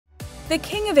The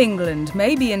King of England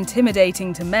may be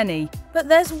intimidating to many, but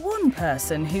there's one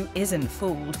person who isn't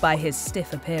fooled by his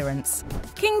stiff appearance.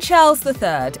 King Charles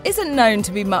III isn't known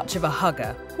to be much of a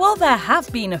hugger. While there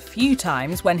have been a few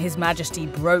times when His Majesty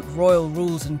broke royal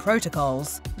rules and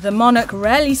protocols, the monarch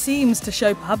rarely seems to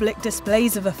show public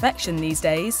displays of affection these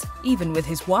days, even with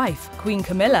his wife, Queen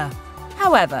Camilla.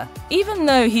 However, even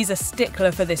though he's a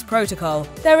stickler for this protocol,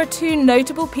 there are two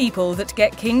notable people that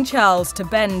get King Charles to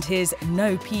bend his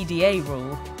no PDA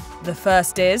rule. The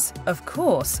first is, of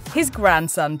course, his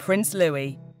grandson Prince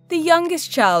Louis. The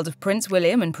youngest child of Prince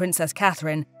William and Princess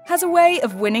Catherine has a way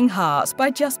of winning hearts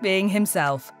by just being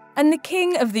himself, and the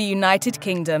King of the United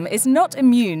Kingdom is not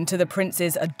immune to the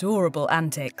prince's adorable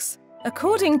antics.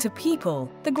 According to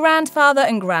People, the grandfather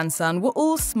and grandson were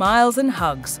all smiles and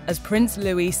hugs as Prince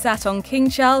Louis sat on King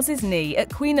Charles's knee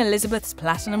at Queen Elizabeth's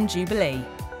Platinum Jubilee.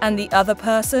 And the other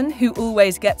person who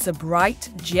always gets a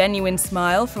bright, genuine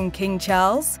smile from King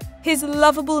Charles? His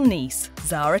lovable niece,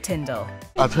 Zara Tindall.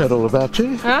 I've heard all about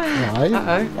you.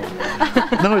 Hi.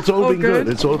 No, it's all been good.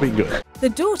 It's all been good. The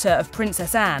daughter of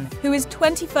Princess Anne, who is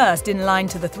 21st in line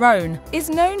to the throne, is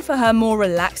known for her more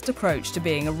relaxed approach to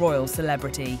being a royal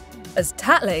celebrity. As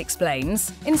Tatler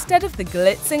explains, instead of the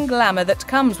glitz and glamour that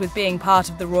comes with being part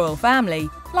of the royal family,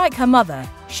 like her mother,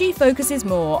 she focuses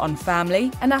more on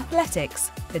family and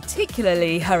athletics,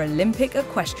 particularly her Olympic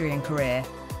equestrian career.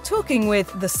 Talking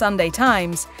with The Sunday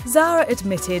Times, Zara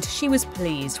admitted she was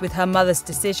pleased with her mother's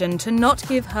decision to not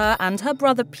give her and her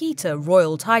brother Peter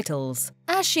royal titles.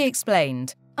 As she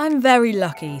explained, "I'm very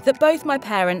lucky that both my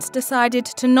parents decided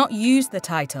to not use the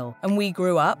title, and we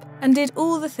grew up and did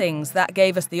all the things that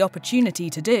gave us the opportunity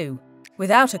to do."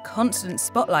 Without a constant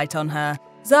spotlight on her,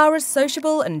 Zara's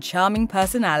sociable and charming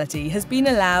personality has been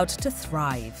allowed to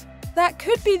thrive. That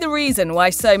could be the reason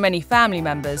why so many family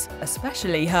members,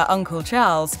 especially her Uncle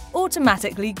Charles,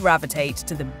 automatically gravitate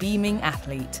to the beaming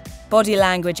athlete. Body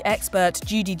language expert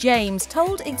Judy James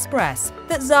told Express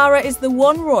that Zara is the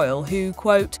one royal who,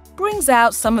 quote, brings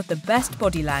out some of the best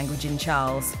body language in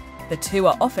Charles. The two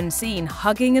are often seen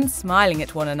hugging and smiling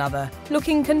at one another,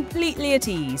 looking completely at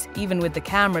ease, even with the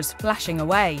cameras flashing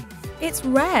away. It's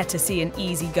rare to see an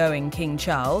easygoing King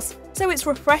Charles, so it's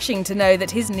refreshing to know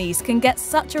that his niece can get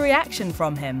such a reaction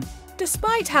from him.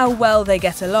 Despite how well they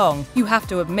get along, you have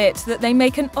to admit that they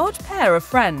make an odd pair of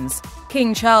friends.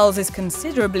 King Charles is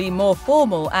considerably more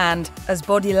formal and, as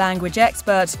body language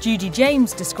expert Judy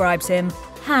James describes him,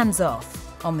 hands-off.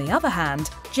 On the other hand,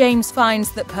 James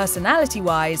finds that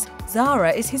personality-wise,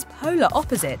 Zara is his polar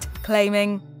opposite,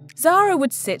 claiming, "Zara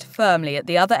would sit firmly at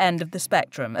the other end of the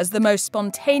spectrum as the most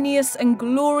spontaneous and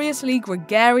gloriously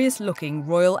gregarious-looking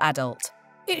royal adult.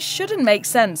 It shouldn't make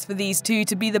sense for these two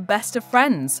to be the best of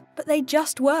friends, but they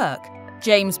just work."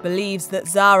 James believes that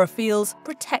Zara feels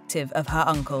protective of her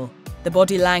uncle. The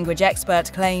body language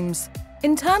expert claims,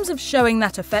 "In terms of showing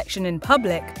that affection in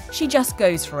public, she just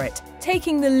goes for it,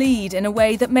 taking the lead in a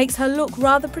way that makes her look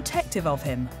rather protective of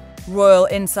him." Royal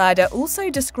Insider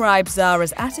also describes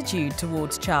Zara's attitude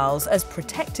towards Charles as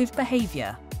protective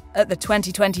behaviour. At the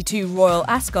 2022 Royal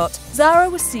Ascot, Zara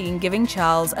was seen giving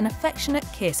Charles an affectionate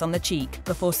kiss on the cheek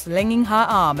before slinging her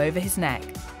arm over his neck.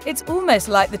 It's almost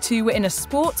like the two were in a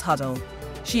sports huddle.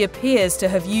 She appears to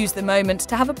have used the moment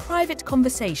to have a private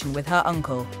conversation with her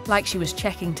uncle, like she was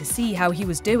checking to see how he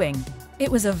was doing.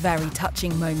 It was a very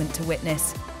touching moment to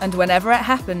witness, and whenever it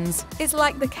happens, it's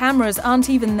like the cameras aren't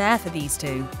even there for these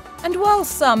two. And while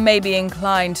some may be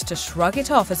inclined to shrug it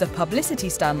off as a publicity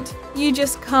stunt, you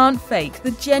just can't fake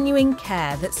the genuine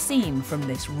care that's seen from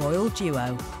this royal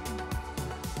duo.